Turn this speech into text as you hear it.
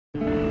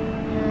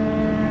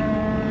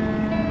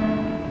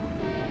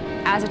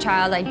As a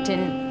child, I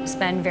didn't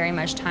spend very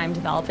much time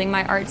developing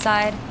my art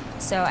side.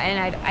 And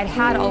I'd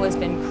had always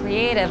been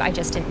creative, I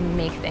just didn't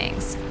make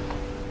things.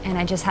 And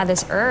I just had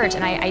this urge,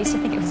 and I used to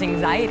think it was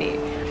anxiety.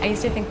 I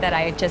used to think that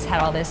I just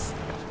had all this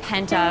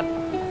pent up,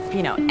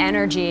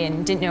 energy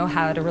and didn't know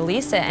how to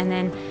release it. And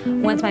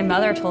then once my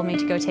mother told me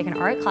to go take an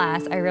art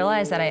class, I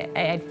realized that I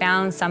had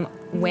found some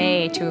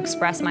way to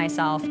express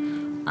myself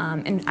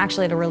and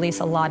actually to release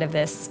a lot of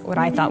this, what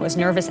I thought was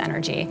nervous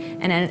energy.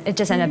 And then it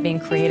just ended up being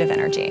creative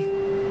energy.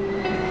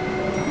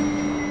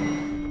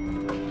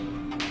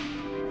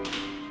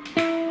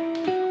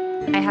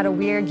 I had a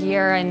weird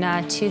year in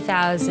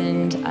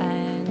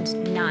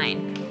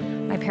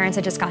 2009. My parents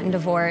had just gotten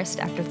divorced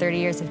after 30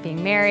 years of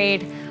being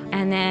married,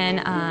 and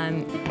then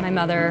my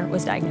mother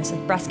was diagnosed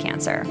with breast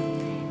cancer.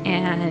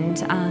 And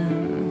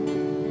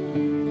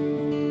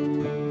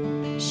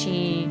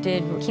she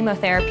did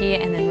chemotherapy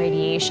and then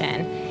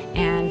radiation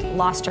and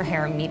lost her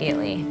hair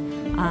immediately.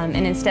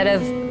 And instead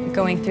of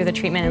going through the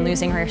treatment and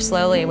losing her hair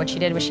slowly, what she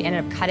did was she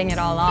ended up cutting it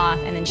all off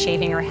and then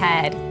shaving her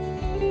head.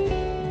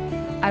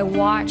 I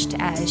watched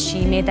as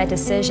she made that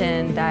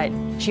decision that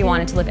she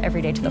wanted to live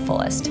every day to the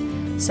fullest.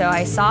 So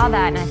I saw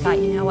that and I thought,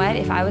 you know what,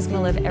 if I was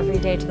gonna live every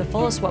day to the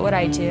fullest, what would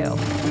I do?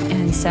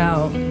 And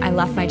so I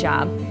left my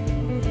job.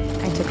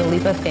 I took a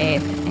leap of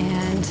faith,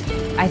 and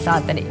I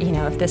thought that,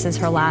 if this is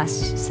her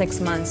last 6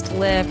 months to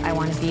live, I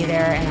want to be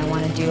there and I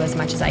want to do as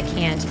much as I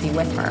can to be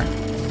with her.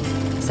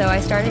 So I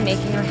started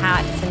making her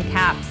hats and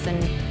caps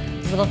and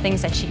little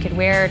things that she could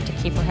wear to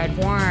keep her head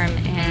warm,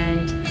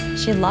 and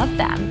she loved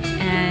them.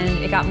 And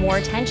it got more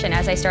attention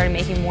as I started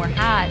making more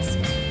hats.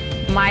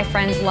 My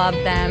friends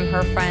loved them,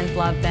 her friends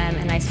loved them,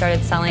 and I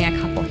started selling a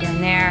couple here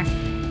and there.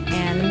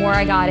 And the more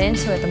I got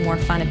into it, the more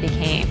fun it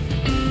became.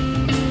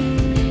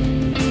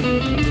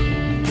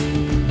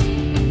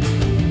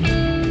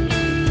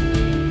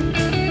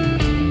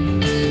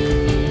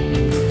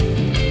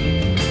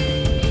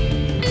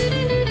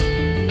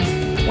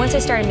 Once I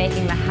started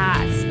making the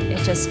hats, it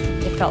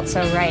felt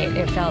so right.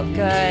 It felt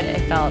good.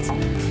 It felt,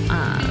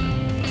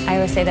 I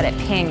always say that it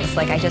pings.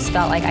 Like I just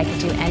felt like I could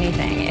do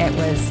anything. It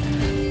was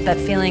that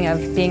feeling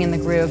of being in the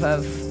groove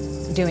of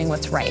doing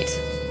what's right.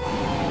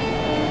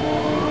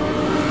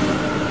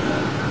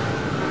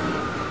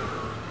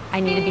 I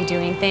need to be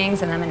doing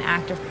things, and I'm an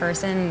active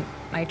person.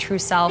 My true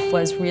self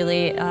was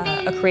really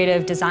a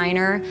creative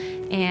designer,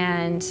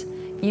 and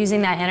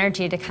using that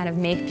energy to kind of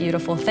make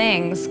beautiful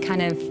things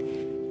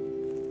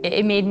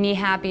it made me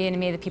happy, and it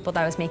made the people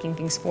that I was making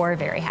things for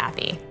very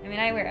happy. I mean,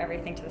 I wear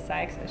everything to the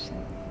side because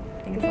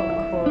I think it's a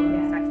little cool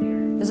and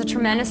sexier. There's a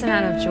tremendous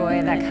amount of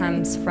joy that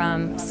comes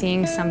from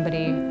seeing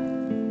somebody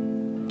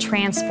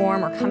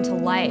transform or come to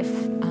life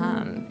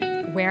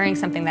wearing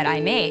something that I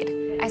made.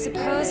 I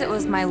suppose it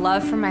was my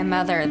love for my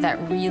mother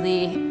that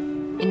really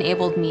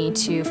enabled me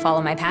to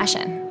follow my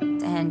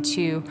passion and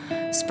to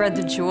spread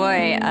the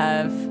joy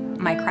of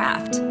my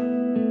craft.